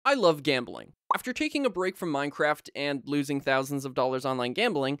I love gambling. After taking a break from Minecraft and losing thousands of dollars online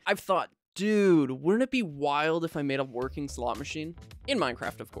gambling, I've thought, dude, wouldn't it be wild if I made a working slot machine? In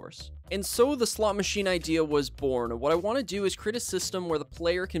Minecraft, of course. And so the slot machine idea was born. What I want to do is create a system where the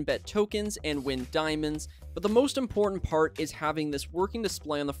player can bet tokens and win diamonds, but the most important part is having this working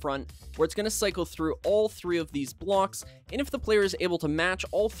display on the front where it's going to cycle through all three of these blocks, and if the player is able to match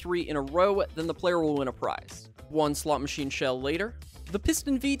all three in a row, then the player will win a prize. One slot machine shell later. The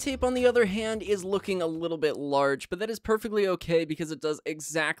piston V-tape, on the other hand, is looking a little bit large, but that is perfectly okay because it does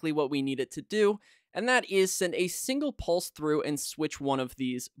exactly what we need it to do, and that is send a single pulse through and switch one of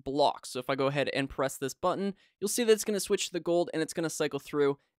these blocks. So if I go ahead and press this button, you'll see that it's going to switch to the gold and it's going to cycle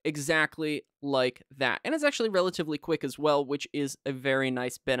through exactly like that. And it's actually relatively quick as well, which is a very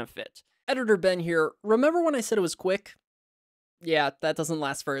nice benefit. Editor Ben here. Remember when I said it was quick? Yeah, that doesn't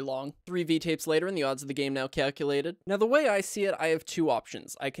last very long. 3 V-tapes later and the odds of the game now calculated. Now the way I see it, I have two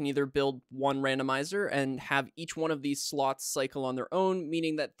options. I can either build one randomizer and have each one of these slots cycle on their own,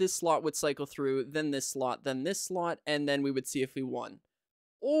 meaning that this slot would cycle through, then this slot, and then we would see if we won.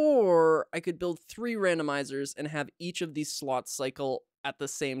 Or I could build 3 randomizers and have each of these slots cycle at the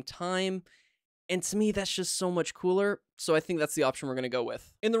same time. And to me, that's just so much cooler, so I think that's the option we're going to go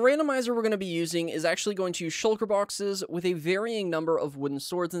with. And the randomizer we're going to be using is actually going to use shulker boxes with a varying number of wooden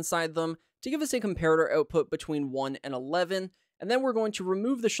swords inside them to give us a comparator output between 1 and 11, and then we're going to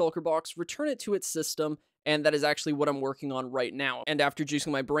remove the shulker box, return it to its system, and that is actually what I'm working on right now. And after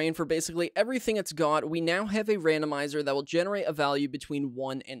juicing my brain for basically everything it's got, we now have a randomizer that will generate a value between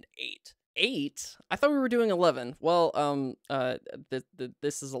 1 and 8. 8? I thought we were doing 11. Well,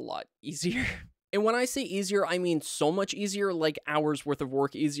 this is a lot easier. And when I say easier, I mean so much easier, like hours worth of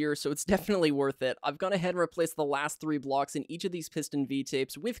work easier, so it's definitely worth it. I've gone ahead and replaced the last 3 blocks in each of these piston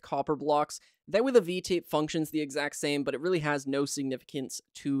V-tapes with copper blocks. That way the V-tape functions the exact same, but it really has no significance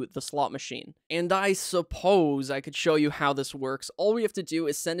to the slot machine. And I suppose I could show you how this works. All we have to do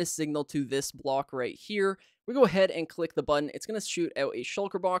is send a signal to this block right here. We go ahead and click the button. It's going to shoot out a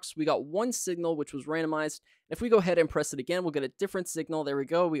shulker box. We got one signal, which was randomized. If we go ahead and press it again, we'll get a different signal. There we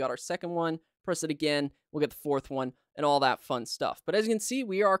go. We got our second one. Press it again. We'll get the fourth one and all that fun stuff. But as you can see,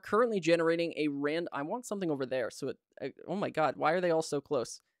 we are currently generating a I want something over there. So oh my God, why are they all so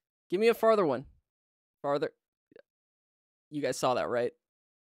close? Give me a farther one. Farther. You guys saw that, right?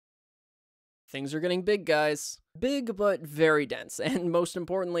 Things are getting big, guys. Big, but very dense. And most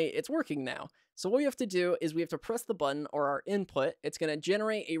importantly, it's working now. So what we have to do is we have to press the button or our input. It's going to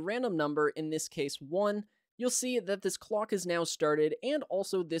generate a random number, in this case 1. You'll see that this clock is now started, and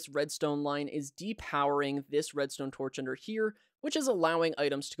also this redstone line is depowering this redstone torch under here, which is allowing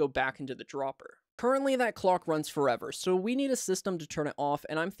items to go back into the dropper. Currently, that clock runs forever, so we need a system to turn it off,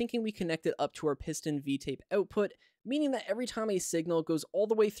 and I'm thinking we connect it up to our piston V-tape output, meaning that every time a signal goes all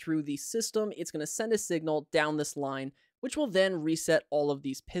the way through the system, it's going to send a signal down this line, which will then reset all of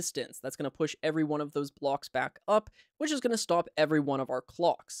these pistons. That's going to push every one of those blocks back up, which is going to stop every one of our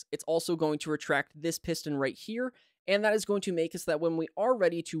clocks. It's also going to retract this piston right here, and that is going to make us that when we are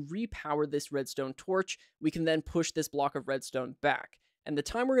ready to repower this redstone torch, we can then push this block of redstone back. And the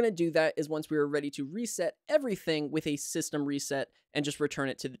time we're going to do that is once we are ready to reset everything with a system reset and just return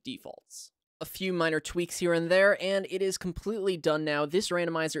it to the defaults. A few minor tweaks here and there, and it is completely done now. This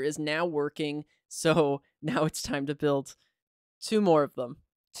randomizer is now working, so now it's time to build 2 more of them.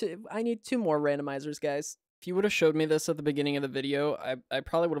 I need 2 more randomizers, guys. If you would have showed me this at the beginning of the video, I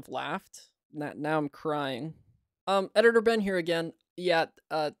probably would have laughed. Now I'm crying. Editor Ben here again. Yeah,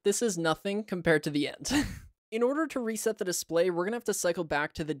 this is nothing compared to the end. In order to reset the display, we're going to have to cycle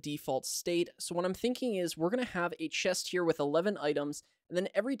back to the default state. So what I'm thinking is we're going to have a chest here with 11 items, and then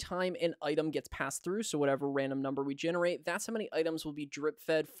every time an item gets passed through, so whatever random number we generate, that's how many items will be drip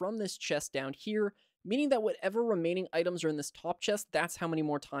fed from this chest down here, meaning that whatever remaining items are in this top chest, that's how many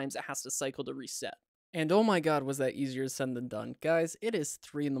more times it has to cycle to reset. And oh my God, was that easier said than done. Guys, it is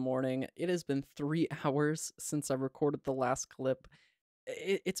 3 in the morning. It has been 3 hours since I recorded the last clip.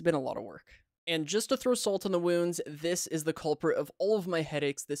 It's been a lot of work. And just to throw salt on the wounds, this is the culprit of all of my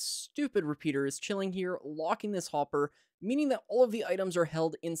headaches. This stupid repeater is chilling here, locking this hopper, meaning that all of the items are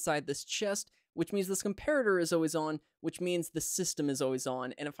held inside this chest, which means this comparator is always on, which means the system is always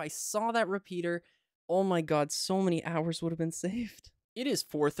on. And if I saw that repeater, oh my God, so many hours would have been saved. It is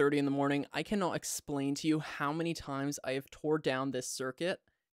 4:30 in the morning. I cannot explain to you how many times I have tore down this circuit.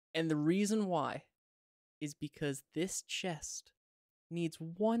 And the reason why is because this chest needs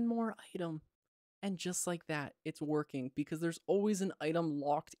 1 more item. And just like that, it's working because there's always an item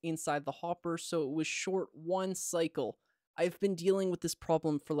locked inside the hopper, so it was short 1 cycle. I've been dealing with this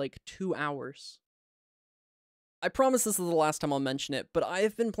problem for like 2 hours. I promise this is the last time I'll mention it, but I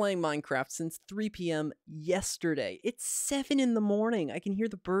have been playing Minecraft since 3 p.m. yesterday. It's 7 in the morning. I can hear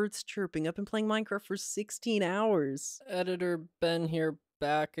the birds chirping. I've been playing Minecraft for 16 hours. Editor Ben here,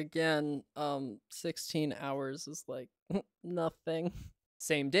 back again. 16 hours is like nothing.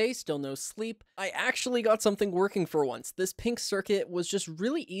 Same day, still no sleep. I actually got something working for once. This pink circuit was just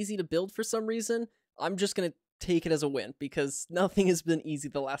really easy to build for some reason. I'm just gonna take it as a win because nothing has been easy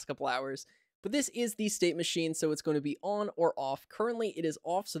the last couple hours. But this is the state machine, so it's going to be on or off. Currently, it is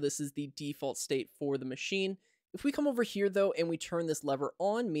off, so this is the default state for the machine. If we come over here, though, and we turn this lever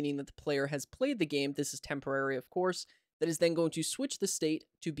on, meaning that the player has played the game, this is temporary, of course, that is then going to switch the state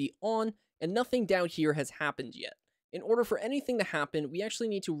to be on, and nothing down here has happened yet. In order for anything to happen, we actually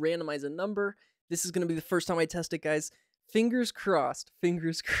need to randomize a number. This is going to be the first time I test it, guys. Fingers crossed.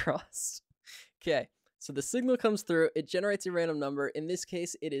 Fingers crossed. Okay, so the signal comes through. It generates a random number. In this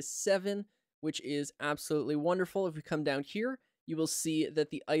case, it is 7. Which is absolutely wonderful. If we come down here, you will see that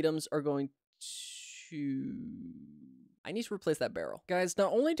the items are going to... I need to replace that barrel. Guys,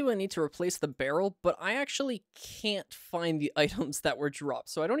 not only do I need to replace the barrel, but I actually can't find the items that were dropped,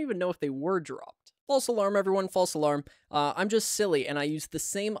 so I don't even know if they were dropped. False alarm, everyone, false alarm. I'm just silly, and I used the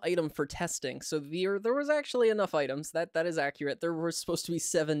same item for testing, so there was actually enough items. That is accurate. There were supposed to be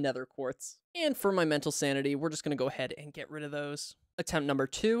 7 nether quartz. And for my mental sanity, we're just going to go ahead and get rid of those. Attempt number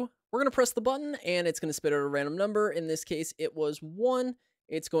 2. We're going to press the button, and it's going to spit out a random number. In this case, it was 1.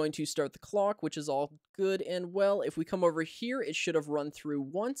 It's going to start the clock, which is all good and well. If we come over here, it should have run through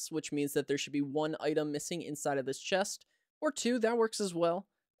once, which means that there should be 1 item missing inside of this chest. Or 2, that works as well.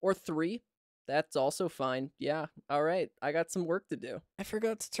 Or 3, that's also fine. Yeah, all right, I got some work to do. I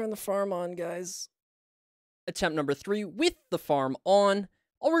forgot to turn the farm on, guys. Attempt number 3 with the farm on.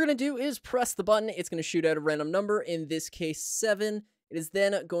 All we're going to do is press the button. It's going to shoot out a random number, in this case 7. It is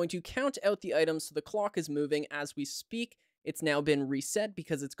then going to count out the items, so the clock is moving as we speak. It's now been reset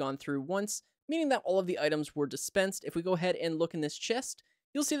because it's gone through once, meaning that all of the items were dispensed. If we go ahead and look in this chest,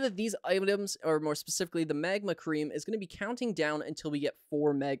 you'll see that these items, or more specifically the magma cream, is going to be counting down until we get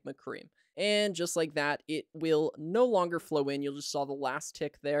 4 magma cream. And just like that, it will no longer flow in. You'll just saw the last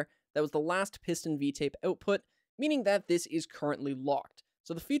tick there. That was the last piston V-tape output, meaning that this is currently locked.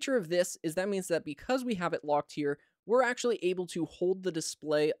 So the feature of this is that means that because we have it locked here, we're actually able to hold the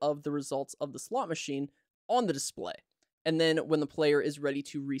display of the results of the slot machine on the display. And then when the player is ready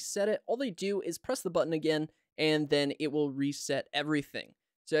to reset it, all they do is press the button again, and then it will reset everything.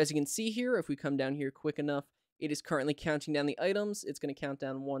 So as you can see here, if we come down here quick enough, it is currently counting down the items. It's going to count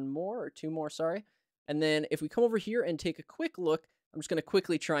down 1 more, or 2 more, sorry. And then if we come over here and take a quick look, I'm just going to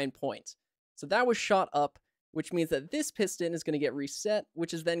quickly try and point. So that was shot up, which means that this piston is going to get reset,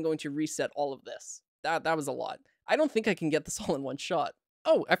 which is then going to reset all of this. That was a lot. I don't think I can get this all in one shot.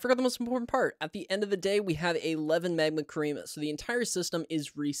 Oh, I forgot the most important part. At the end of the day, we have 11 magma cream, so the entire system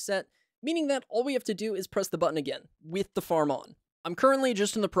is reset, meaning that all we have to do is press the button again, with the farm on. I'm currently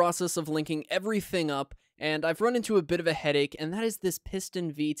just in the process of linking everything up, and I've run into a bit of a headache, and that is this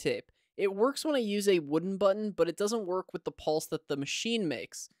piston V-tape. It works when I use a wooden button, but it doesn't work with the pulse that the machine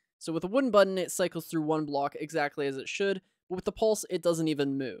makes. So with a wooden button, it cycles through 1 block exactly as it should, but with the pulse, it doesn't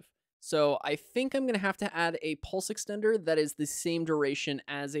even move. So I think I'm going to have to add a pulse extender that is the same duration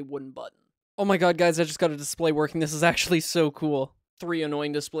as a wooden button. Oh my god, guys, I just got a display working. This is actually so cool. 3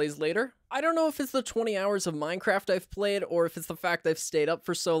 annoying displays later. I don't know if it's the 20 hours of Minecraft I've played or if it's the fact I've stayed up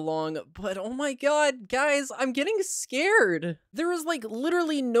for so long, but oh my god, guys, I'm getting scared. There is like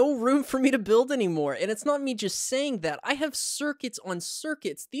literally no room for me to build anymore, and it's not me just saying that. I have circuits on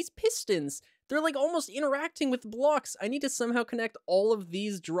circuits. These pistons, they're like almost interacting with blocks. I need to somehow connect all of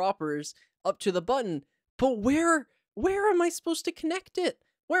these droppers up to the button, but where am I supposed to connect it?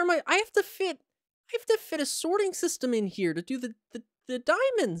 Where am I have to fit a sorting system in here to do the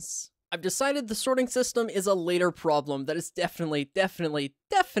diamonds. I've decided the sorting system is a later problem. That is definitely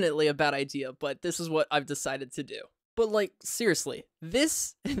a bad idea, but this is what I've decided to do. But like, seriously,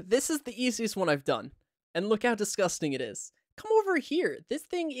 this is the easiest one I've done. And look how disgusting it is. Come over here. This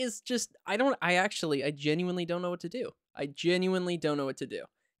thing is just, I genuinely don't know what to do. I genuinely don't know what to do.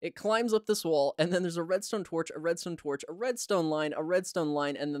 It climbs up this wall, and then there's a redstone torch, a redstone torch, a redstone line,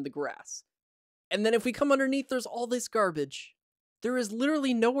 and then the grass. And then if we come underneath, there's all this garbage. There is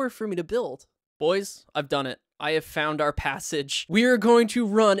literally nowhere for me to build. Boys, I've done it. I have found our passage. We are going to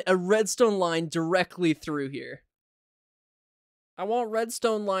run a redstone line directly through here. I want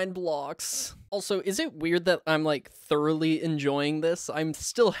redstone line blocks. Also, is it weird that I'm like thoroughly enjoying this? I'm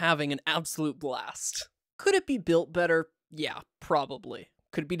still having an absolute blast. Could it be built better? Yeah, probably.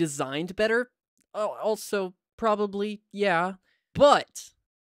 Could it be designed better? Oh, also, probably, yeah. But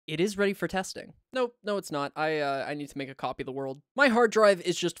it is ready for testing. Nope, no, it's not. I need to make a copy of the world. My hard drive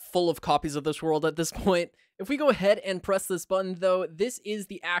is just full of copies of this world at this point. If we go ahead and press this button, though, this is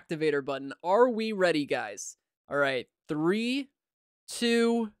the activator button. Are we ready, guys? All right, 3,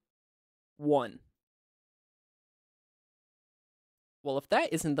 2, 1. Well, if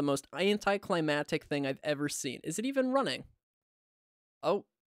that isn't the most anticlimactic thing I've ever seen, is it even running? Oh,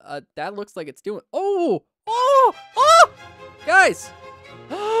 that looks like it's doing. Oh, oh, oh, guys.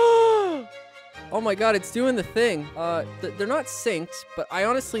 Oh my god, it's doing the thing. They're not synced, but I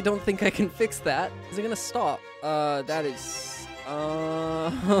honestly don't think I can fix that. Is it gonna stop? That is...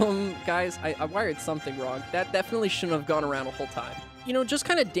 guys, I wired something wrong. That definitely shouldn't have gone around the whole time. You know, just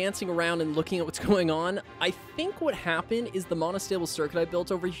kind of dancing around and looking at what's going on, I think what happened is the monostable circuit I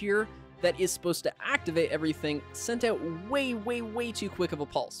built over here that is supposed to activate everything sent out way, way, way too quick of a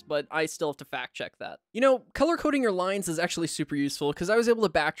pulse, but I still have to fact check that. You know, color coding your lines is actually super useful because I was able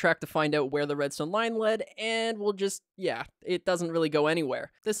to backtrack to find out where the redstone line led, and we'll just, yeah, it doesn't really go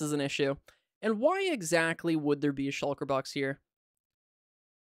anywhere. This is an issue. And why exactly would there be a shulker box here?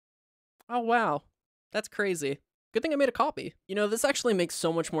 Oh, wow. That's crazy. Good thing I made a copy. You know, this actually makes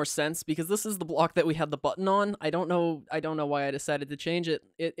so much more sense because this is the block that we had the button on. I don't know why I decided to change it.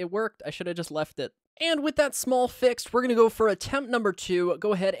 It worked. I should have just left it. And with that small fixed, we're going to go for attempt number 2.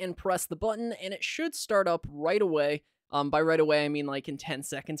 Go ahead and press the button and it should start up right away. By right away, I mean like in 10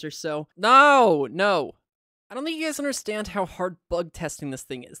 seconds or so. No. I don't think you guys understand how hard bug testing this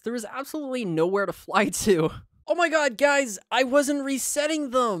thing is. There is absolutely nowhere to fly to. Oh my god, guys, I wasn't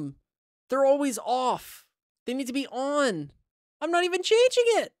resetting them. They're always off. They need to be on. I'm not even changing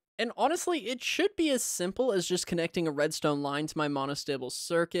it. And honestly, it should be as simple as just connecting a redstone line to my monostable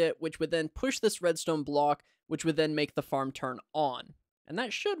circuit, which would then push this redstone block, which would then make the farm turn on. And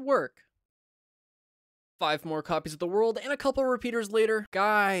that should work. 5 more copies of the world and a couple repeaters later.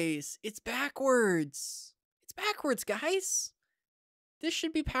 Guys, it's backwards. It's backwards, guys. This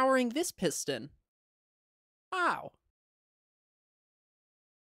should be powering this piston. Wow.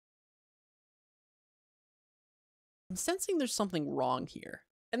 I'm sensing there's something wrong here.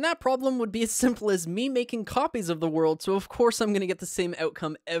 And that problem would be as simple as me making copies of the world, so of course I'm going to get the same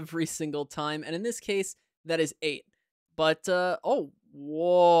outcome every single time, and in this case, that is 8. But, oh,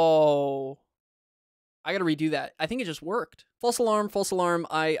 whoa. I gotta redo that. I think it just worked. False alarm, false alarm.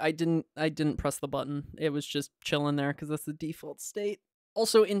 I didn't press the button. It was just chilling there, because that's the default state.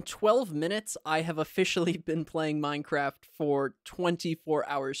 Also, in 12 minutes, I have officially been playing Minecraft for 24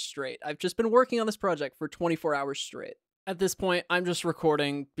 hours straight. I've just been working on this project for 24 hours straight. At this point, I'm just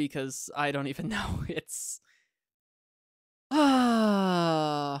recording because I don't even know. It's...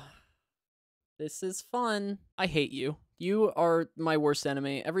 This is fun. I hate you. You are my worst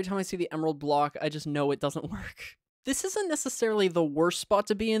enemy. Every time I see the emerald block, I just know it doesn't work. This isn't necessarily the worst spot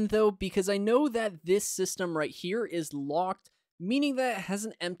to be in, though, because I know that this system right here is locked, meaning that it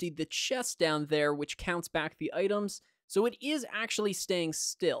hasn't emptied the chest down there, which counts back the items, so it is actually staying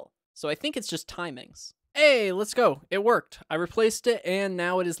still. So I think it's just timings. Hey, let's go. It worked. I replaced it, and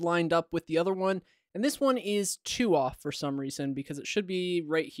now it is lined up with the other one, and this one is 2 off for some reason, because it should be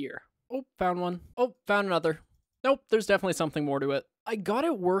right here. Oh, found one. Oh, found another. Nope, there's definitely something more to it. I got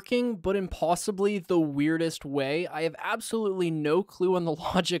it working, but in possibly the weirdest way. I have absolutely no clue on the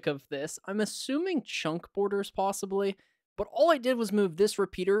logic of this. I'm assuming chunk borders, possibly. But all I did was move this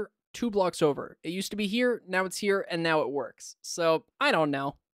repeater 2 blocks over. It used to be here, now it's here, and now it works. So, I don't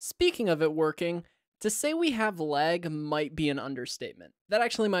know. Speaking of it working, to say we have lag might be an understatement. That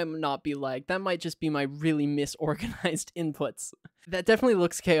actually might not be lag. That might just be my really misorganized inputs. That definitely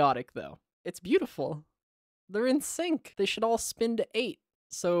looks chaotic, though. It's beautiful. They're in sync. They should all spin to 8.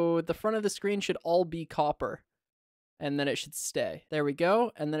 So the front of the screen should all be copper. And then it should stay. There we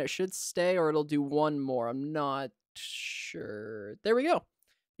go. And then it should stay, or it'll do one more. I'm not sure. There we go.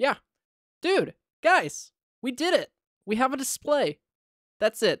 Yeah. Dude, guys, we did it. We have a display.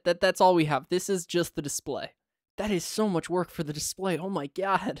 That's it. That's all we have. This is just the display. That is so much work for the display. Oh my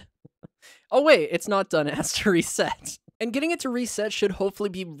god. Oh wait, it's not done. It has to reset. And getting it to reset should hopefully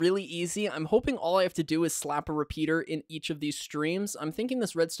be really easy. I'm hoping all I have to do is slap a repeater in each of these streams. I'm thinking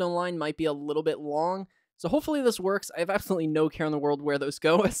this redstone line might be a little bit long, so hopefully this works. I have absolutely no care in the world where those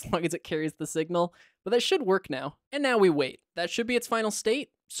go as long as it carries the signal, but that should work now. And now we wait. That should be its final state,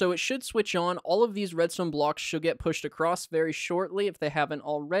 so it should switch on. All of these redstone blocks should get pushed across very shortly if they haven't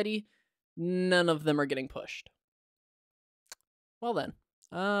already. None of them are getting pushed. Well then,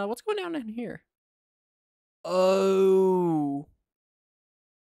 what's going on in here? Oh,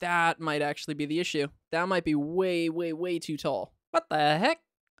 that might actually be the issue. That might be way, way, way too tall. What the heck?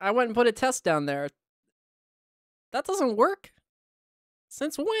 I went and put a test down there. That doesn't work?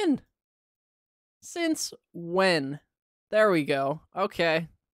 Since when? Since when? There we go. Okay.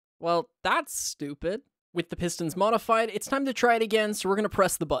 Well, that's stupid. With the pistons modified, it's time to try it again, so we're gonna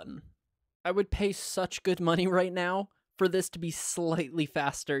press the button. I would pay such good money right now for this to be slightly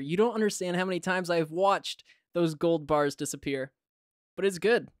faster. You don't understand how many times I've watched those gold bars disappear. But it's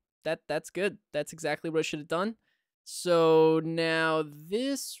good. That's good. That's exactly what I should have done. So now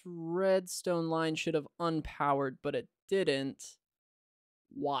this redstone line should have unpowered, but it didn't.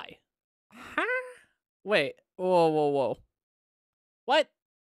 Why? Huh? Wait. Whoa, whoa, whoa. What?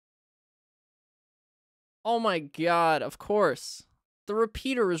 Oh my god, of course. The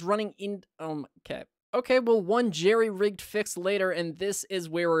repeater is running in... okay. Okay, well, one jerry-rigged fix later, and this is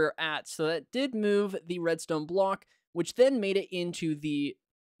where we're at. So that did move the redstone block, which then made it into the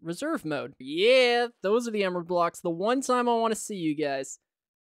reserve mode. Yeah, those are the emerald blocks. The one time I want to see you guys.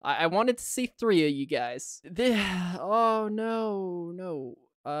 I wanted to see 3 of you guys. Oh, no.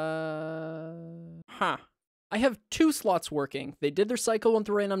 Huh. I have 2 slots working. They did their cycle with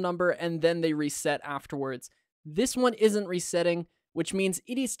a random number, and then they reset afterwards. This one isn't resetting, which means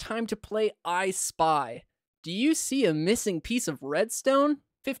it is time to play I Spy. Do you see a missing piece of redstone?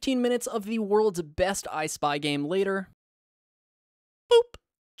 15 minutes of the world's best I Spy game later. Boop.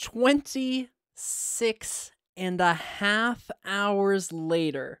 26.5 hours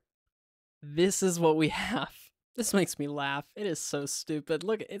later. This is what we have. This makes me laugh. It is so stupid.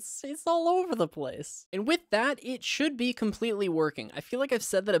 Look, it's all over the place. And with that, it should be completely working. I feel like I've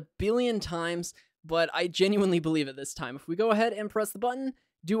said that a billion times, but I genuinely believe it this time. If we go ahead and press the button,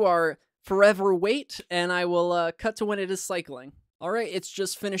 do our forever wait, and I will cut to when it is cycling. All right, it's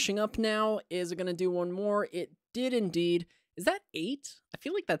just finishing up now. Is it going to do one more? It did indeed. Is that 8? I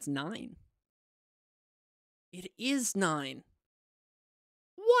feel like that's 9. It is 9.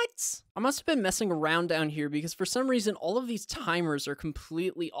 What? I must have been messing around down here because for some reason all of these timers are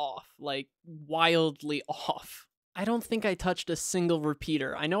completely off, like wildly off. I don't think I touched a single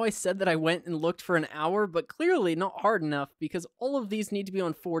repeater. I know I said that I went and looked for an hour, but clearly not hard enough because all of these need to be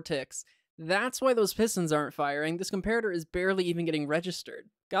on 4 ticks. That's why those pistons aren't firing. This comparator is barely even getting registered.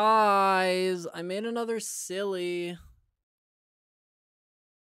 Guys, I made another silly.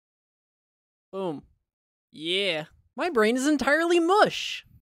 Boom. Yeah. My brain is entirely mush.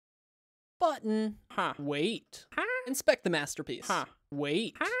 Button. Huh. Wait. Huh? Inspect the masterpiece. Huh.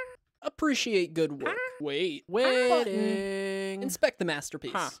 Wait. Huh? Appreciate good work. Huh? Wait. Waiting. Inspect the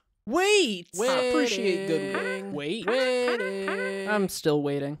masterpiece. Huh. Wait. Waiting. Appreciate good work. Wait. Waiting. I'm still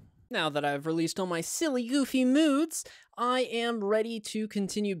waiting. Now that I've released all my silly, goofy moods, I am ready to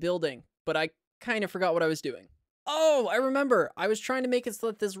continue building, but I kind of forgot what I was doing. Oh, I remember. I was trying to make it so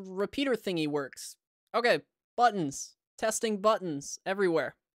that this repeater thingy works. Okay, buttons. Testing buttons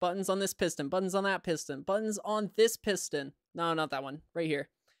everywhere. Buttons on this piston, buttons on that piston, buttons on this piston. No, not that one. Right here.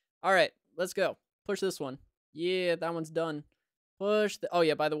 All right, let's go. Push this one. Yeah, that one's done. Push the... Oh,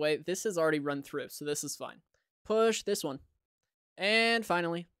 yeah, by the way, this is already run through, so this is fine. Push this one. And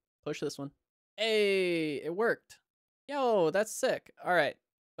finally, push this one. Hey, it worked. Yo, that's sick. All right,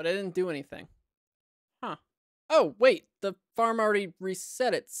 but I didn't do anything. Huh. Oh, wait, the farm already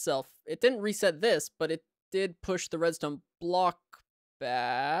reset itself. It didn't reset this, but it did push the redstone block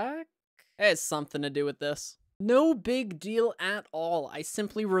back. It has something to do with this. No big deal at all. I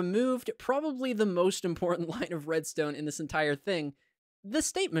simply removed probably the most important line of redstone in this entire thing, the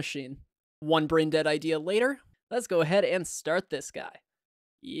state machine. One brain dead idea later, let's go ahead and start this guy.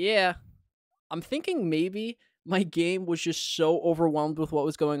 Yeah, I'm thinking maybe my game was just so overwhelmed with what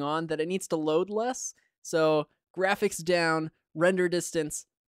was going on that it needs to load less. So graphics down, render distance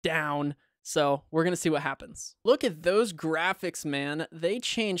down. So we're going to see what happens. Look at those graphics, man. They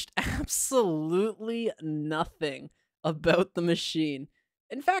changed absolutely nothing about the machine.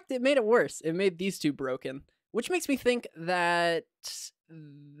 In fact, it made it worse. It made these two broken, which makes me think that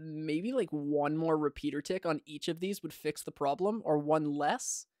maybe like one more repeater tick on each of these would fix the problem, or one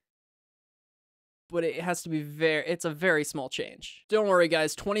less. But it has to be it's a very small change. Don't worry,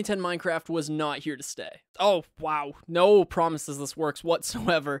 guys. 2010 Minecraft was not here to stay. Oh, wow. No promises this works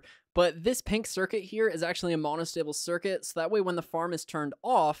whatsoever. But this pink circuit here is actually a monostable circuit, so that way when the farm is turned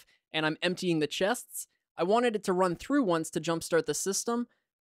off and I'm emptying the chests, I wanted it to run through once to jumpstart the system,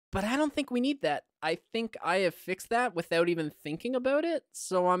 but I don't think we need that. I think I have fixed that without even thinking about it,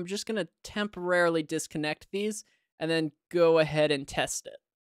 so I'm just going to temporarily disconnect these and then go ahead and test it.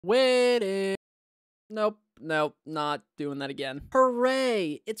 Waiting. Nope, not doing that again.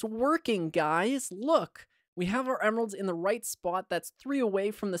 Hooray! It's working, guys! Look! We have our emeralds in the right spot. That's 3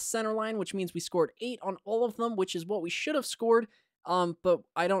 away from the center line, which means we scored 8 on all of them, which is what we should have scored. But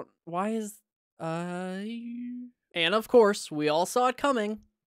I don't... Why is... And of course, we all saw it coming.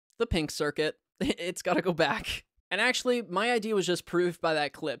 The pink circuit. It's gotta go back. And actually, my idea was just proved by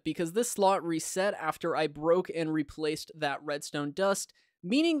that clip, because this slot reset after I broke and replaced that redstone dust,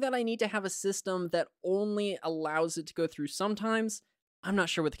 meaning that I need to have a system that only allows it to go through sometimes. I'm not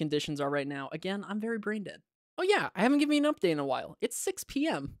sure what the conditions are right now. Again, I'm very brain dead. Oh yeah, I haven't given you an update in a while. It's 6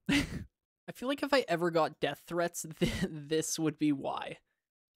 p.m. I feel like if I ever got death threats, this would be why.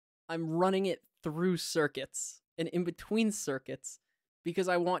 I'm running it through circuits and in between circuits because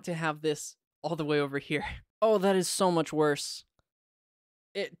I want to have this all the way over here. Oh, that is so much worse.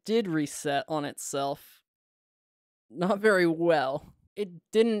 It did reset on itself. Not very well. It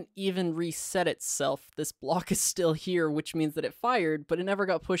didn't even reset itself. This block is still here, which means that it fired, but it never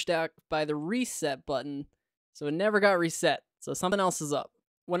got pushed out by the reset button. So it never got reset. So something else is up.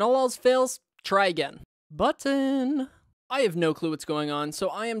 When all else fails, try again. Button. I have no clue what's going on, so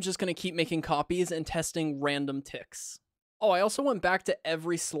I am just going to keep making copies and testing random ticks. Oh, I also went back to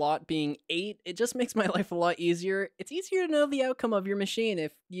every slot being 8. It just makes my life a lot easier. It's easier to know the outcome of your machine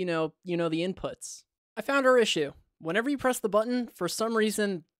if you know the inputs. I found our issue. Whenever you press the button, for some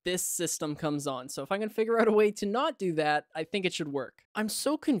reason, this system comes on. So if I can figure out a way to not do that, I think it should work. I'm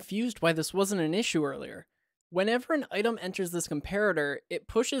so confused why this wasn't an issue earlier. Whenever an item enters this comparator, it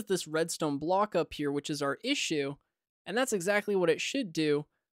pushes this redstone block up here, which is our issue, and that's exactly what it should do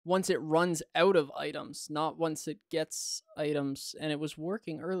once it runs out of items, not once it gets items, and it was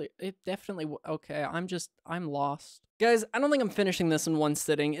working earlier. It definitely, okay, I'm lost. Guys, I don't think I'm finishing this in one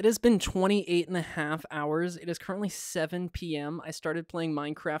sitting. It has been 28.5 hours. It is currently 7 p.m. I started playing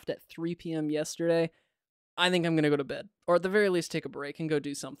Minecraft at 3 p.m. yesterday. I think I'm gonna go to bed, or at the very least take a break and go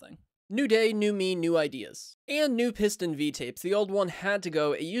do something. New day, new me, new ideas. And new piston V-tapes. The old one had to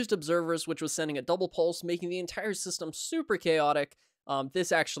go. It used observers, which was sending a double pulse, making the entire system super chaotic.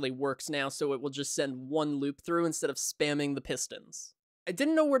 This actually works now, so it will just send one loop through instead of spamming the pistons. I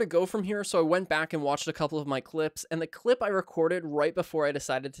didn't know where to go from here, so I went back and watched a couple of my clips, and the clip I recorded right before I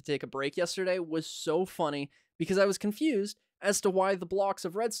decided to take a break yesterday was so funny because I was confused as to why the blocks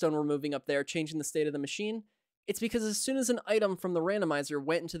of redstone were moving up there, changing the state of the machine. It's because as soon as an item from the randomizer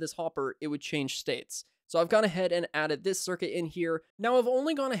went into this hopper, it would change states. So I've gone ahead and added this circuit in here. Now I've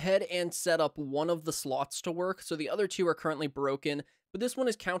only gone ahead and set up one of the slots to work, so the other two are currently broken, but this one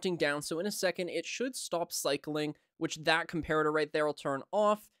is counting down, so in a second it should stop cycling, which that comparator right there will turn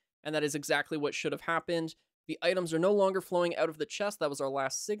off, and that is exactly what should have happened. The items are no longer flowing out of the chest. That was our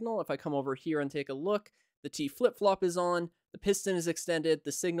last signal. If I come over here and take a look, the T flip-flop is on, the piston is extended,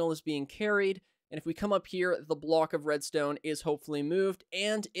 the signal is being carried, and if we come up here, the block of redstone is hopefully moved,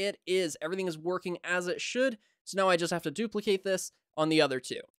 and it is. Everything is working as it should, so now I just have to duplicate this on the other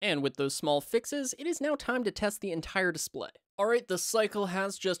two. And with those small fixes, it is now time to test the entire display. Alright, the cycle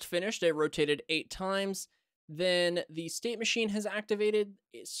has just finished. It rotated 8 times. Then the state machine has activated,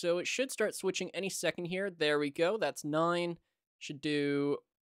 so it should start switching any second here. There we go, that's 9. Should do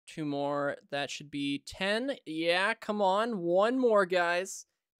 2 more. That should be 10. Yeah, come on, 1 more, guys.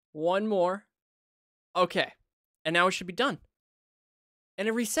 1 more. Okay, and now it should be done. And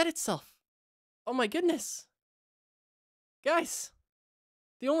it reset itself. Oh my goodness. Guys,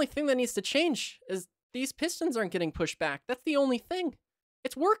 the only thing that needs to change is these pistons aren't getting pushed back. That's the only thing.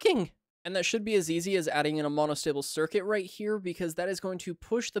 It's working. And that should be as easy as adding in a monostable circuit right here, because that is going to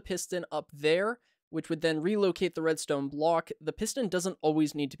push the piston up there, which would then relocate the redstone block. The piston doesn't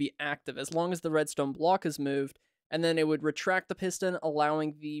always need to be active as long as the redstone block is moved, and then it would retract the piston,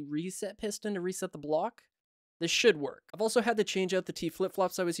 allowing the reset piston to reset the block. This should work. I've also had to change out the T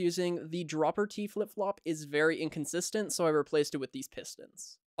flip-flops I was using. The dropper T flip-flop is very inconsistent, so I replaced it with these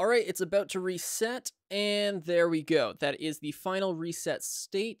pistons. Alright, it's about to reset, and there we go. That is the final reset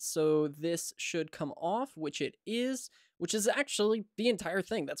state, so this should come off, which it is, which is actually the entire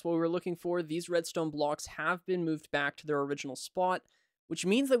thing. That's what we were looking for. These redstone blocks have been moved back to their original spot, which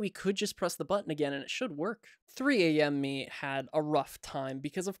means that we could just press the button again and it should work. 3 a.m. me had a rough time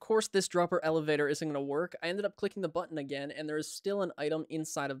because of course this dropper elevator isn't going to work. I ended up clicking the button again and there is still an item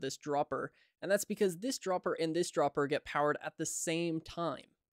inside of this dropper, and that's because this dropper and this dropper get powered at the same time.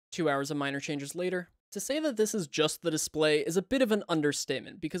 2 hours of minor changes later. To say that this is just the display is a bit of an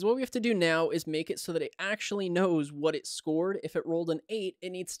understatement, because what we have to do now is make it so that it actually knows what it scored. If it rolled an 8, it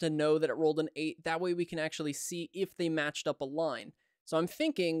needs to know that it rolled an 8. That way we can actually see if they matched up a line. So I'm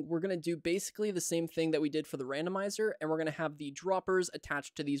thinking we're going to do basically the same thing that we did for the randomizer, and we're going to have the droppers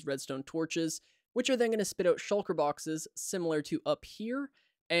attached to these redstone torches, which are then going to spit out shulker boxes similar to up here,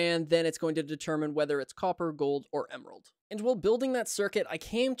 and then it's going to determine whether it's copper, gold, or emerald. And while building that circuit, I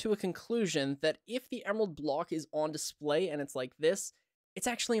came to a conclusion that if the emerald block is on display and it's like this, it's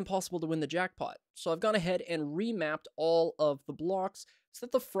actually impossible to win the jackpot. So I've gone ahead and remapped all of the blocks so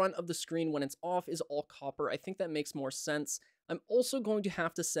that the front of the screen when it's off is all copper. I think that makes more sense. I'm also going to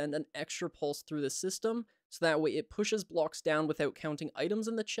have to send an extra pulse through the system, so that way it pushes blocks down without counting items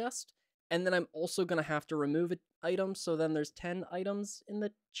in the chest. And then I'm also going to have to remove an item, so then there's 10 items in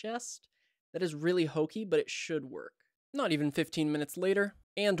the chest. That is really hokey, but it should work. Not even 15 minutes later,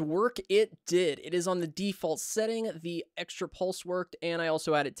 and work it did. It is on the default setting, the extra pulse worked, and I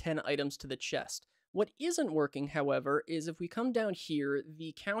also added 10 items to the chest. What isn't working, however, is if we come down here,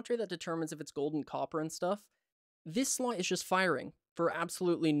 the counter that determines if it's gold and copper and stuff, this slot is just firing for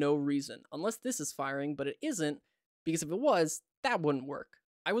absolutely no reason. Unless this is firing, but it isn't, because if it was, that wouldn't work.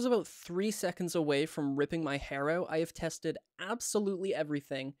 I was about 3 seconds away from ripping my hair out. I have tested absolutely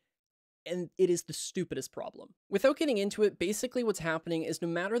everything, and it is the stupidest problem. Without getting into it, basically what's happening is no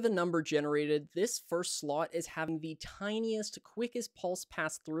matter the number generated, this first slot is having the tiniest, quickest pulse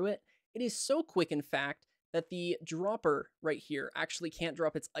pass through it. It is so quick, in fact, that the dropper right here actually can't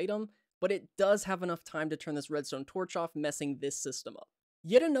drop its item, but it does have enough time to turn this redstone torch off, messing this system up.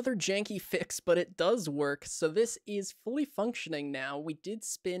 Yet another janky fix, but it does work, so this is fully functioning now. We did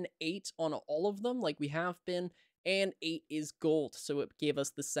spin 8 on all of them, like we have been, and 8 is gold, so it gave us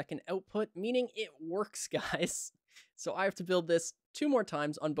the second output, meaning it works, guys. So I have to build this 2 more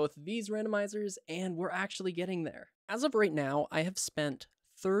times on both of these randomizers, and we're actually getting there. As of right now, I have spent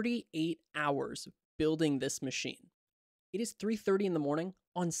 38 hours building this machine. It is 3:30 in the morning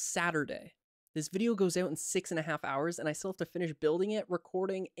on Saturday. This video goes out in 6.5 hours, and I still have to finish building it,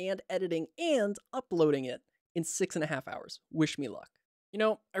 recording, and editing, and uploading it in 6.5 hours. Wish me luck. You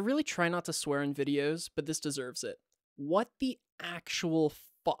know, I really try not to swear in videos, but this deserves it. What the actual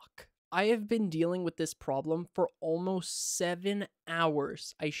fuck? I have been dealing with this problem for almost 7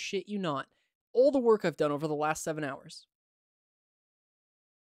 hours. I shit you not. All the work I've done over the last 7 hours.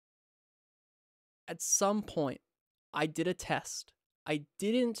 At some point, I did a test. I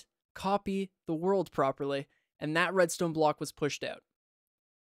didn't copy the world properly, and that redstone block was pushed out.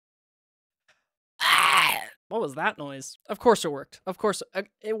 What was that noise? Of course it worked. Of course,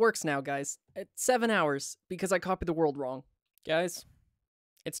 it works now, guys. It's 7 hours because I copied the world wrong. Guys,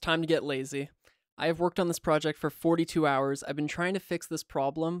 it's time to get lazy. I have worked on this project for 42 hours. I've been trying to fix this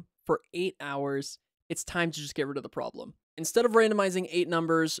problem for 8 hours. It's time to just get rid of the problem. Instead of randomizing 8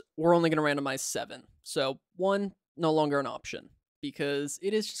 numbers, we're only going to randomize 7. So 1, no longer an option, because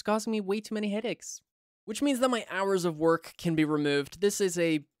it is just causing me way too many headaches. Which means that my hours of work can be removed. This is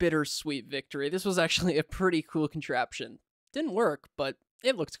a bittersweet victory. This was actually a pretty cool contraption. Didn't work, but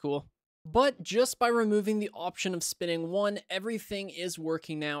it looked cool. But just by removing the option of spinning 1, everything is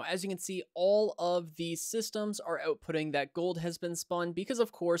working now. As you can see, all of these systems are outputting that gold has been spun because,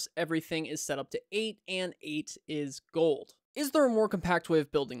 of course, everything is set up to 8, and 8 is gold. Is there a more compact way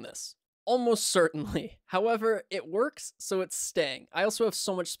of building this? Almost certainly. However, it works, so it's staying. I also have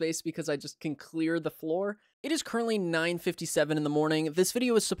so much space because I just can clear the floor. It is currently 9:57 in the morning. This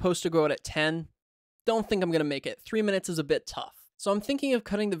video is supposed to go out at 10. Don't think I'm going to make it. 3 minutes is a bit tough. So I'm thinking of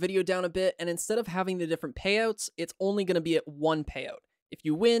cutting the video down a bit, and instead of having the different payouts, it's only going to be at 1 payout. If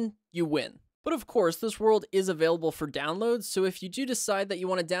you win, you win. But of course, this world is available for downloads, so if you do decide that you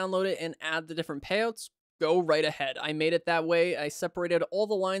want to download it and add the different payouts, go right ahead. I made it that way. I separated all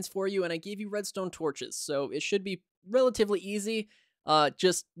the lines for you, and I gave you redstone torches, so it should be relatively easy,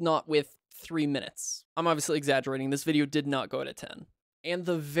 just not with 3 minutes. I'm obviously exaggerating. This video did not go out at 10. And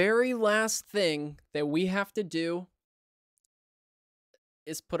the very last thing that we have to do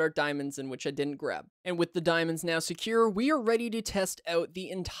is put our diamonds in, which I didn't grab. And with the diamonds now secure, we are ready to test out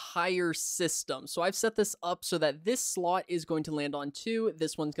the entire system. So I've set this up so that this slot is going to land on 2,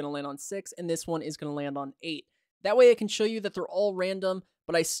 this one's going to land on 6, and this one is going to land on 8. That way I can show you that they're all random,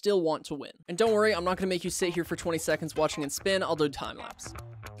 but I still want to win. And don't worry, I'm not going to make you sit here for 20 seconds watching and spin. I'll do time lapse.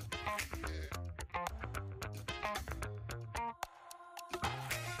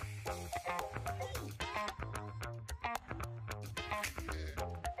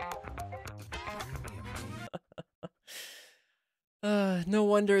 No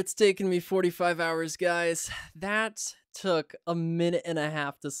wonder it's taken me 45 hours, guys. That took a minute and a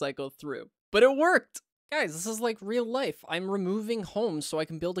half to cycle through, but it worked. Guys, this is like real life. I'm removing homes so I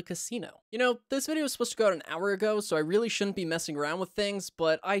can build a casino. You know, this video was supposed to go out an hour ago, so I really shouldn't be messing around with things,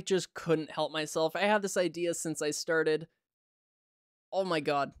 but I just couldn't help myself. I had this idea since I started. Oh my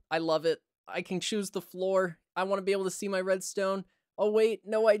god, I love it. I can choose the floor. I want to be able to see my redstone. Oh wait,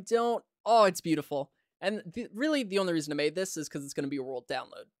 no I don't. Oh, it's beautiful. And really, the only reason I made this is because it's going to be a world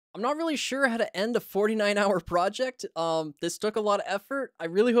download. I'm not really sure how to end a 49-hour project. This took a lot of effort. I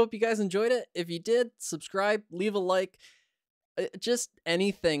really hope you guys enjoyed it. If you did, subscribe, leave a like. Just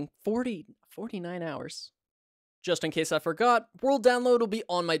anything. 49 hours. Just in case I forgot, world download will be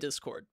on my Discord.